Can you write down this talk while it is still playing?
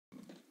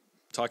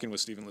talking with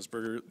Steven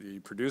Lisberger, the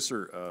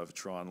producer of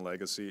Tron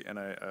Legacy, and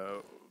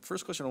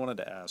first question I wanted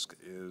to ask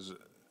is,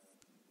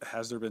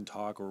 has there been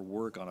talk or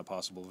work on a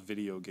possible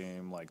video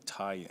game like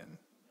tie-in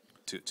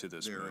to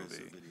this There movie? is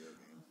a video game.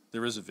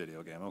 There is a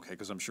video game, okay,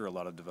 because I'm sure a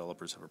lot of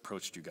developers have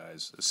approached you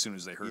guys as soon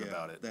as they heard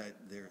about it.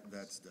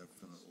 That's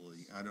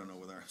definitely. I don't know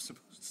whether I'm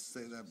supposed to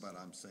say that, but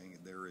I'm saying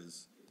it. There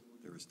is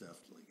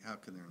definitely. How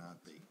can there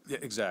not be? Yeah,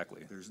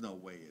 exactly. There's no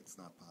way it's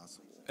not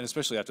possible. And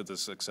especially after the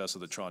success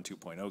of the Tron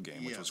 2.0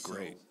 game, which was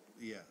great.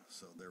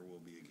 So there will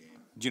be a game.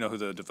 Do you know who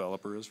the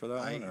developer is for that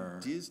one? Or?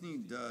 Disney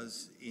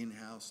does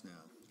in-house now.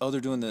 Oh,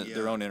 they're doing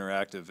their own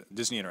interactive,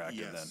 Disney Interactive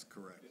then. Yes,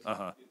 correct.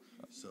 Uh-huh.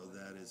 So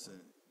that is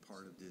a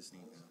part of Disney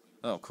now.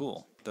 Oh,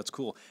 cool. That's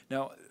cool.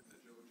 Now,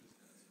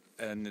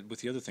 and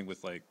with the other thing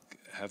with like,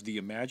 have the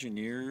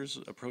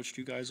Imagineers approached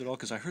you guys at all?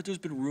 Because I heard there's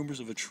been rumors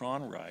of a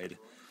Tron ride,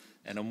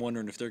 and I'm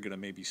wondering if they're going to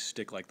maybe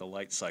stick like the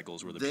light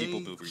cycles where the people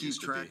mover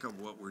used to be. They keep track of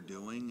what we're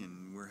doing,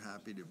 and we're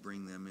happy to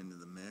bring them into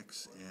the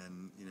mix.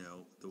 And, you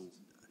know,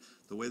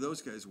 the way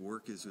those guys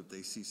work is if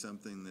they see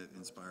something that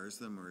inspires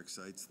them or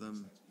excites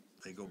them,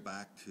 they go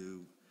back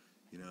to,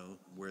 you know,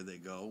 where they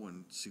go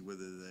and see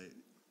whether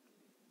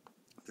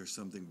there's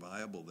something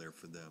viable there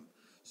for them.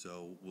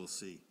 So we'll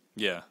see.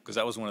 Yeah, because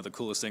that was one of the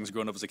coolest things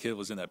growing up as a kid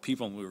was in that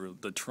people mover.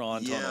 The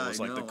Tron tunnel was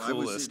like the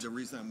coolest. The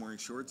reason I'm wearing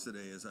shorts today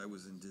is I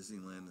was in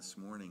Disneyland this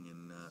morning,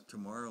 and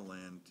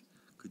Tomorrowland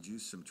could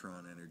use some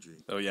Tron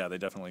energy. Oh yeah, they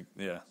definitely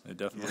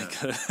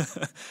could.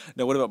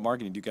 Now, what about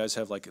marketing? Do you guys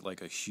have like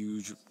a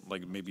huge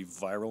maybe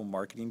viral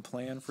marketing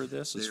plan for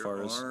this? There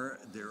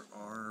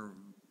are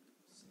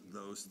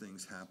those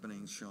things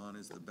happening. Sean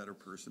is the better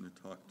person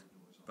to talk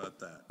about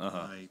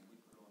that.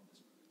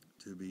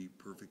 To be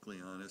perfectly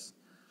honest,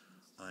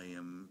 I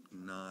am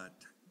not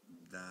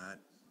that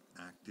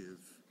active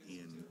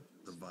in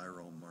the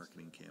viral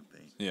marketing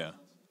campaign. Yeah.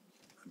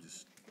 I'm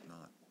just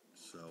not.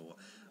 So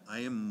I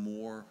am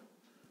more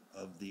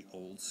of the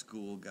old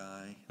school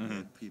guy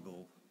that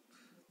people,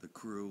 the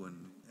crew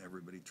and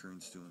everybody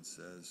turns to and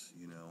says,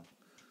 you know,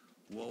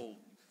 well,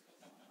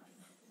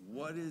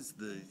 what is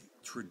the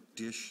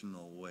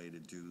traditional way to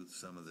do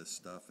some of this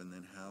stuff? And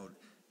then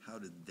how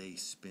did they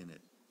spin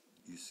it?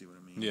 You see what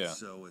I mean? Yeah.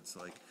 So it's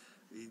like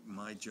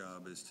my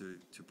job is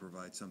to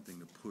provide something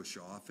to push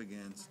off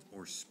against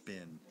or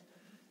spin,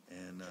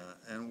 and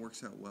it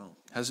works out well.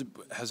 Has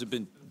it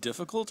been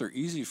difficult or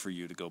easy for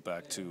you to go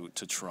back to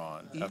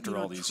Tron after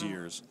all these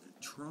years?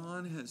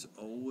 Tron has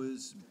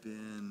always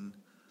been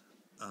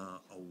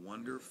a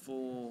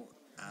wonderful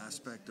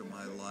aspect of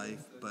my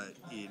life, but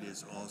it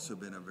has also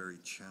been a very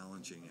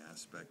challenging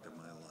aspect of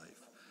my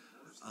life.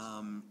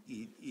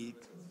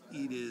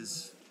 It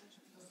is.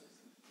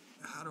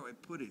 How do I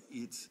put it?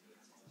 It's,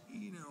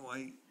 you know,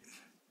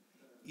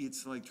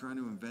 it's like trying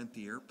to invent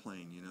the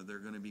airplane. You know, there are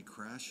going to be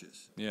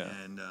crashes. Yeah.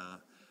 And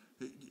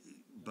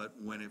but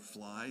when it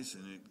flies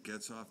and it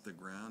gets off the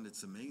ground,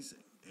 it's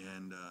amazing.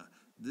 And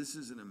this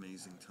is an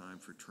amazing time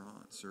for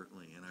Tron,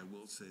 certainly. And I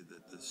will say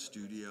that the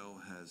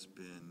studio has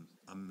been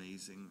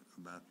amazing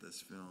about this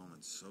film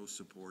and so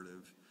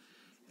supportive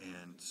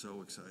and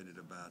so excited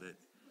about it.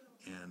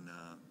 And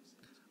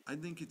I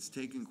think it's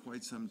taken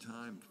quite some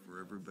time for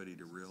everybody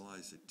to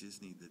realize at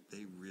Disney that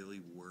they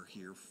really were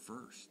here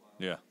first.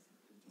 Yeah.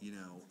 You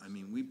know, I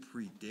mean, we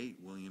predate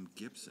William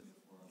Gibson.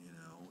 You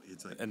know,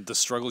 it's like, and the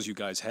struggles you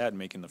guys had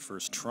making the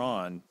first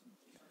Tron.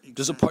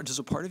 exactly. Does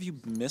a part of you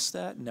miss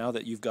that now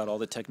that you've got all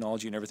the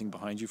technology and everything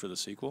behind you for the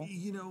sequel?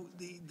 You know,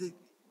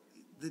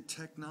 the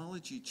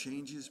technology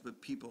changes,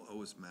 but people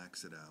always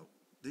max it out.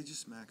 They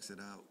just max it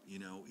out. You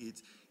know,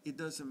 it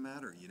doesn't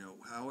matter. You know,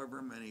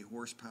 however many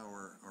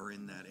horsepower are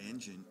in that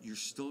engine, you're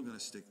still going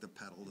to stick the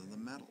pedal to the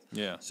metal.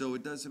 Yeah. So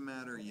it doesn't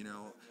matter, you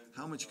know,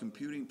 how much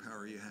computing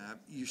power you have.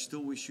 You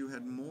still wish you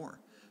had more.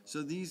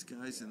 So these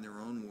guys in their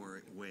own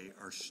way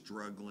are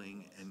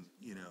struggling and,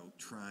 you know,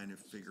 trying to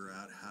figure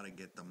out how to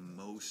get the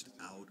most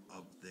out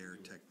of their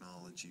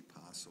technology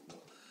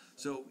possible.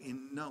 So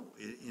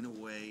in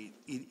a way,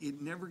 it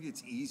never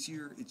gets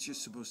easier. It's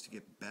just supposed to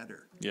get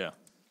better. Yeah.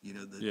 You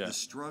know, the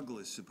struggle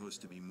is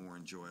supposed to be more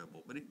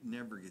enjoyable, but it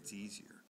never gets easier.